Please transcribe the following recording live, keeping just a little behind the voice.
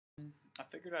I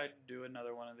figured I'd do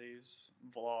another one of these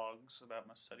vlogs about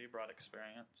my study abroad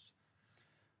experience.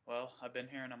 Well, I've been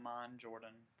here in Amman,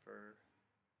 Jordan for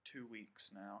 2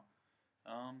 weeks now.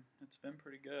 It's been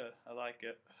pretty good. I like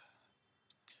it.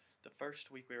 The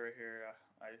first week we were here,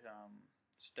 I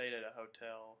stayed at a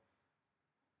hotel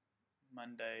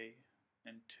Monday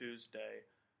and Tuesday,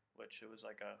 which it was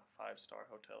like a 5-star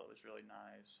hotel. It was really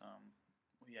nice.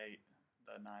 We ate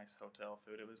the nice hotel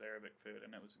food. It was Arabic food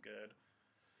and it was good.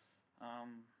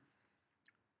 Um,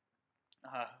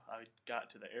 I got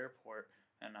to the airport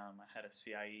and I had a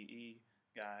CIEE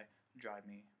guy drive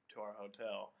me to our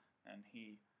hotel, and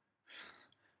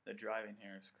the driving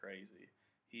here is crazy.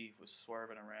 He was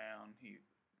swerving around. He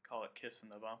call it kissing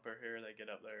the bumper here. They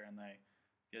get up there and they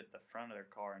get the front of their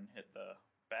car and hit the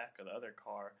back of the other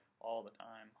car all the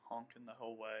time, honking the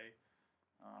whole way.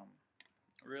 Um,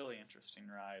 Really interesting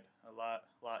ride. A lot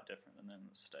different than in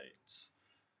the States.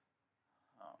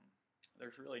 Um,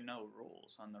 there's really no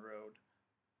rules on the road.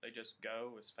 They just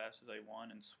go as fast as they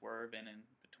want and swerve in and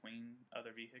between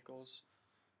other vehicles.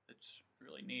 It's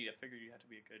really neat. I figured you had to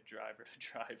be a good driver to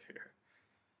drive here.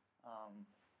 Um,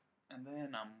 and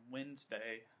then on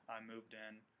Wednesday, I moved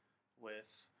in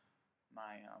with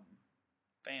my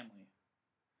family,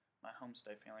 my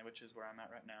homestay family, which is where I'm at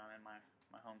right now. I'm in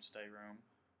my homestay room.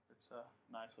 It's a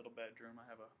nice little bedroom. I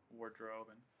have a wardrobe,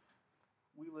 and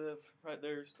we live right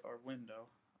there's our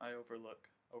window. I overlook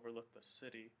the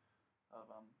city of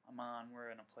Amman.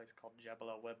 We're in a place called Jebel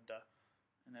al-Webda,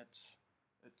 and it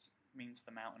means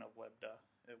the mountain of Webda.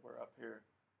 We're up here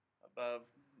above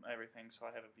everything, so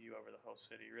I have a view over the whole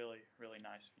city. Really, really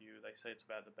nice view. They say it's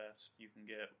about the best you can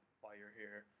get while you're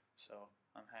here, so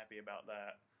I'm happy about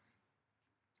that.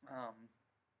 Um,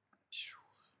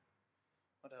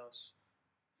 what else?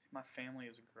 My family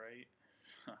is great.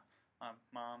 My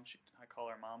mom, I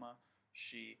call her Mama.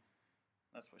 She,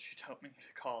 that's what she told me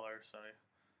to call her. So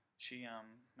she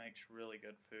makes really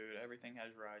good food. Everything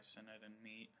has rice in it and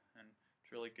meat, and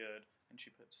it's really good. And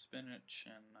she puts spinach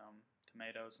and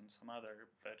tomatoes and some other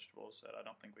vegetables that I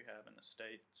don't think we have in the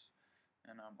States,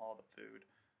 and all the food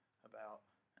about.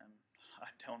 And I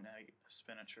don't eat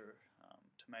spinach or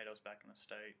tomatoes back in the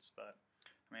States, but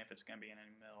I mean, if it's gonna be in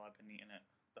any meal, I've been eating it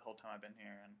the whole time I've been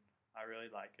here, and I really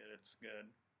like it. It's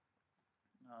good.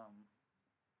 Um,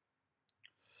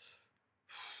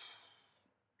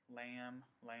 lamb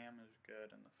is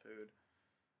good in the food.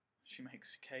 She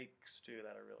makes cakes too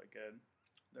that are really good.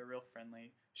 They're real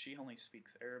friendly. She only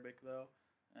speaks Arabic though,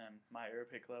 and my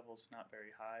Arabic level's not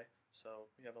very high, so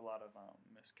we have a lot of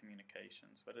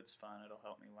miscommunications. But it's fun. It'll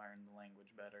help me learn the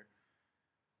language better.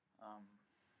 Um,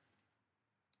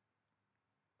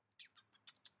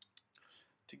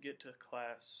 to get to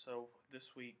class, so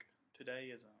this week,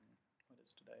 today is what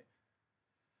is today?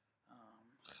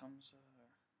 Khamsa,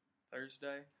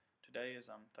 Thursday. Today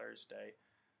is Thursday,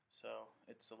 so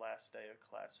it's the last day of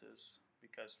classes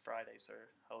because Fridays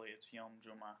are holy. It's Yom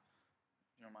Juma,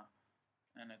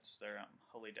 and it's their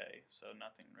holy day, so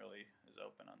nothing really is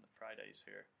open on the Fridays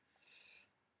here.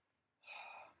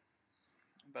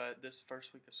 But this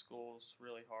first week of school is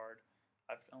really hard.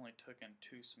 I've only taken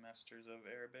 2 semesters of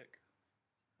Arabic,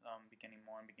 beginning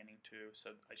 1, beginning 2,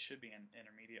 so I should be in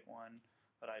intermediate 1,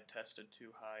 but I tested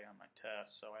too high on my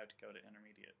test, so I had to go to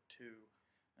intermediate 2,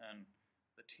 and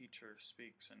the teacher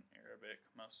speaks in Arabic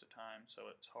most of the time, so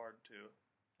it's hard to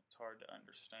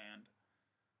understand.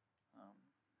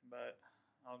 But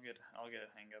I'll get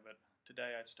a hang of it.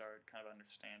 Today I started kind of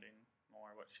understanding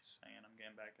more what she's saying. I'm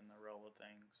getting back in the roll of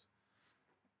things.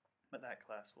 But that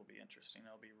class will be interesting.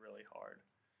 It'll be really hard.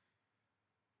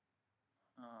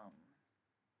 I'm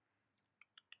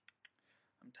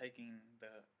taking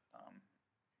the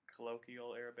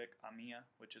colloquial Arabic, Amiya,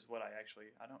 which is what I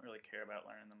don't really care about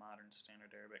learning the modern standard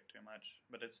Arabic too much,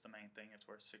 but it's the main thing. It's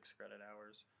worth 6 credit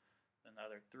hours. Then the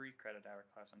other 3 credit hour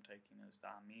class I'm taking is the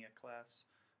Amiya class,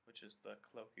 which is the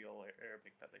colloquial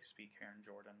Arabic that they speak here in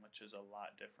Jordan, which is a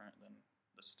lot different than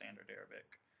the standard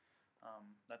Arabic.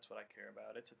 That's what I care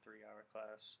about. It's a 3-hour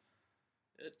class.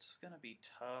 It's going to be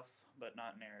tough, but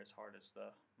not near as hard as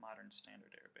the modern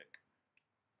standard Arabic.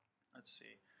 Let's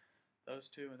see. Those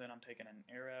 2, and then I'm taking an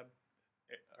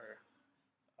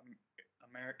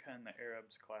America and the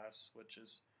Arabs class, which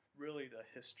is really the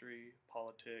history,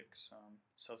 politics,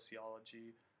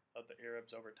 sociology of the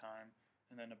Arabs over time.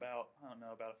 And then about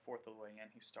a fourth of the way in,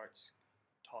 he starts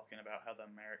talking about how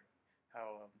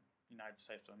United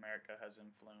States of America has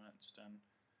influenced and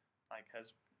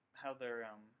how they're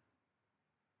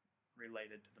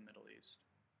related to the Middle East.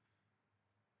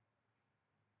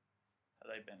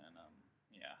 How they've been in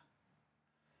yeah.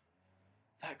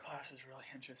 that class is really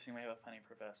interesting. We have a funny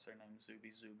professor named Zuby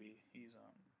Zuby. He's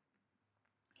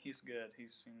good. He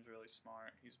seems really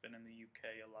smart. He's been in the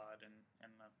UK a lot and in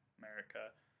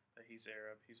America, but he's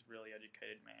Arab. He's a really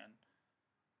educated man.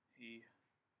 He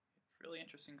really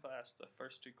interesting class. The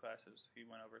first two classes, he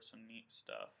went over some neat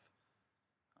stuff,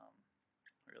 um,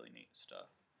 really neat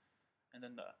stuff. And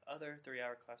then the other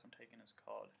 3-hour class I'm taking is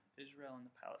called Israel and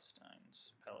the Palestine and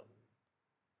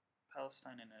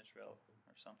Israel,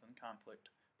 or something, conflict,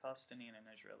 Palestinian and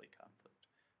Israeli conflict,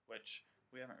 which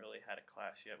we haven't really had a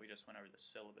class yet. We just went over the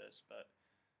syllabus, but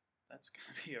that's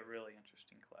going to be a really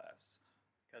interesting class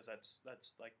because that's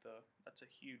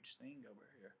a huge thing over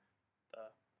here,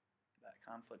 that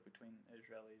conflict between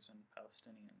Israelis and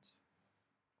Palestinians.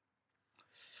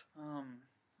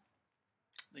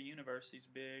 The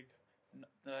university's big.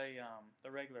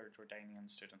 The regular Jordanian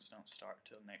students don't start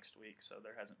till next week, so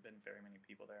there hasn't been very many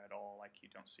people there at all. Like, you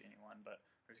don't see anyone, but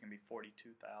there's going to be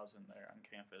 42,000 there on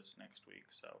campus next week,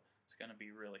 so it's going to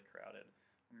be really crowded.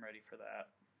 I'm ready for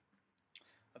that.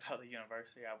 About the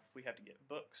university, we had to get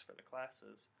books for the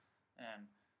classes, and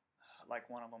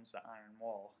like one of them's The Iron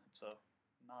Wall. It's a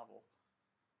novel.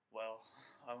 Well,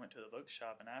 I went to the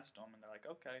bookshop and asked them, and they're like,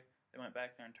 okay. They went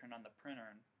back there and turned on the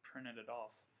printer and printed it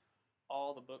off.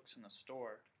 All the books in the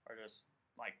store are just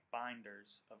like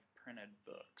binders of printed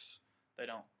books. They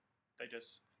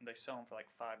sell them for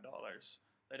like $5.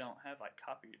 They don't have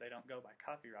they don't go by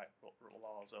copyright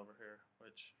laws over here,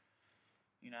 which,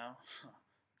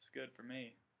 it's good for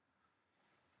me.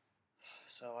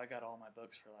 So I got all my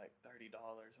books for like $30,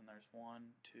 and there's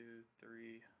 1, 2,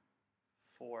 3,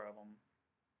 4 of them.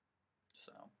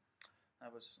 So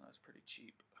that was pretty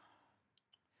cheap.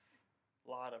 A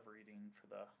lot of reading for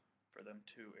them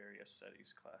 2 area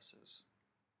studies classes.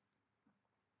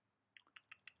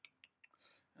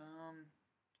 I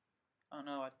don't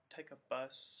know, I take a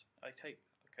bus.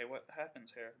 What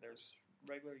happens here, there's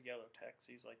regular yellow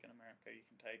taxis like in America you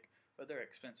can take, but they're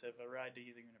expensive. A ride to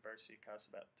the university costs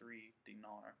about 3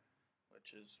 dinar,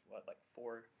 which is like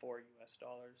 $4 US.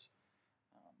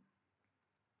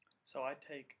 So I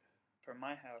take, from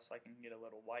my house, I can get a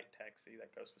little white taxi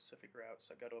that goes specific routes.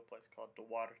 I go to a place called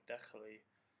Dawar Dakhli,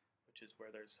 which is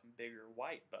where there's some bigger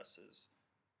white buses,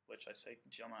 which I say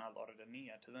Jama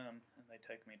al-Ordaniya to them, and they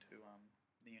take me to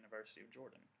the University of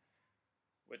Jordan,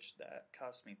 which that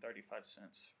cost me 35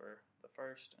 cents for the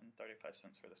first and 35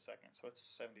 cents for the second, so it's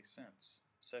 70 cents,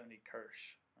 70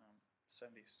 kirsch.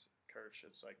 70 kirsch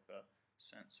is like the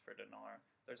cents for dinar.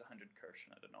 There's 100 kirsch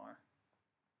in a dinar.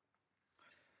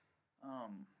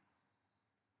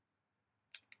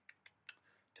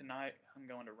 Tonight I'm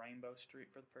going to Rainbow Street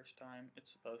for the first time.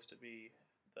 It's supposed to be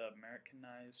the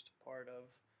Americanized part of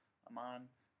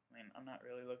Amman. I mean, I'm not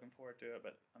really looking forward to it,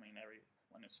 but I mean,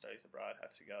 everyone who studies abroad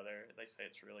has to go there. They say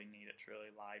it's really neat, it's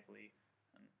really lively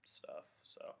and stuff,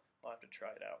 so I'll have to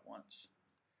try it out once.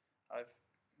 I've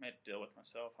made a deal with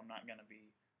myself. I'm not gonna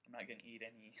eat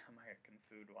any American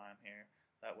food while I'm here.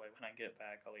 That way, when I get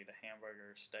back, I'll eat a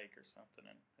hamburger or steak or something,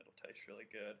 and it'll taste really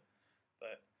good.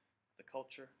 But the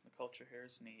culture here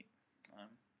is neat.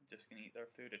 Just gonna eat their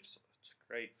food. It's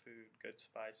great food, good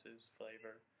spices,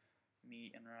 flavor,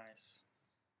 meat and rice.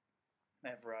 They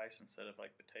have rice instead of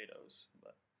like potatoes,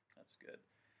 but that's good.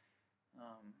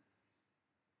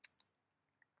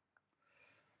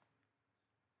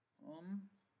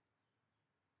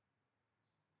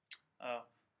 Oh,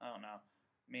 I don't know.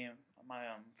 Me and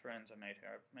my friends I made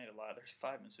here, I've made a lot. There's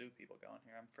 5 Mizzou people going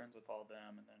here. I'm friends with all of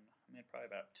them, and then I made probably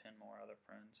about 10 more other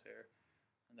friends here.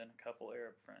 And then a couple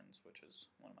Arab friends, which is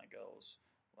one of my goals.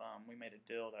 We made a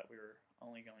deal that we were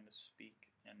only going to speak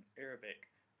in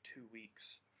Arabic 2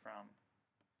 weeks from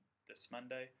this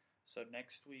Monday. So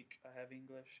next week I have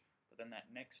English, but then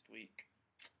that next week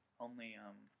only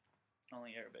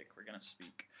Arabic we're going to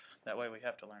speak. That way we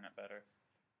have to learn it better.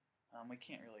 We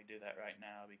can't really do that right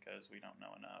now because we don't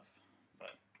know enough,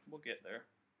 but we'll get there.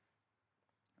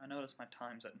 I noticed my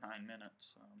time's at 9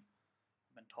 minutes.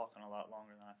 I've been talking a lot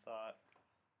longer than I thought.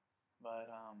 But,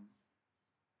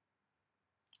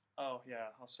 oh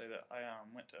yeah, I'll say that I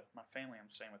went to, my family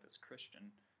I'm staying with is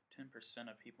Christian. 10%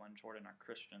 of people in Jordan are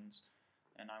Christians,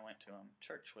 and I went to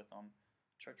church with them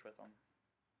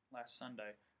last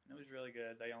Sunday, and it was really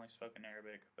good. They only spoke in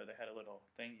Arabic, but they had a little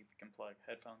thing you can plug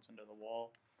headphones into the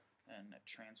wall, and it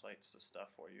translates the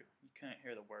stuff for you. You couldn't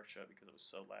hear the worship because it was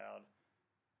so loud,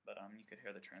 but you could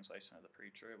hear the translation of the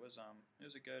preacher. It was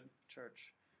a good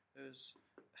church. It was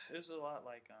a lot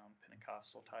like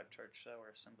Pentecostal type church though, or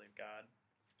Assembly of God.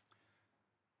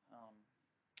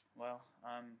 Well,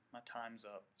 my time's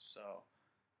up, so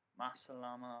ma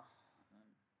salama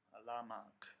and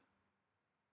alamak.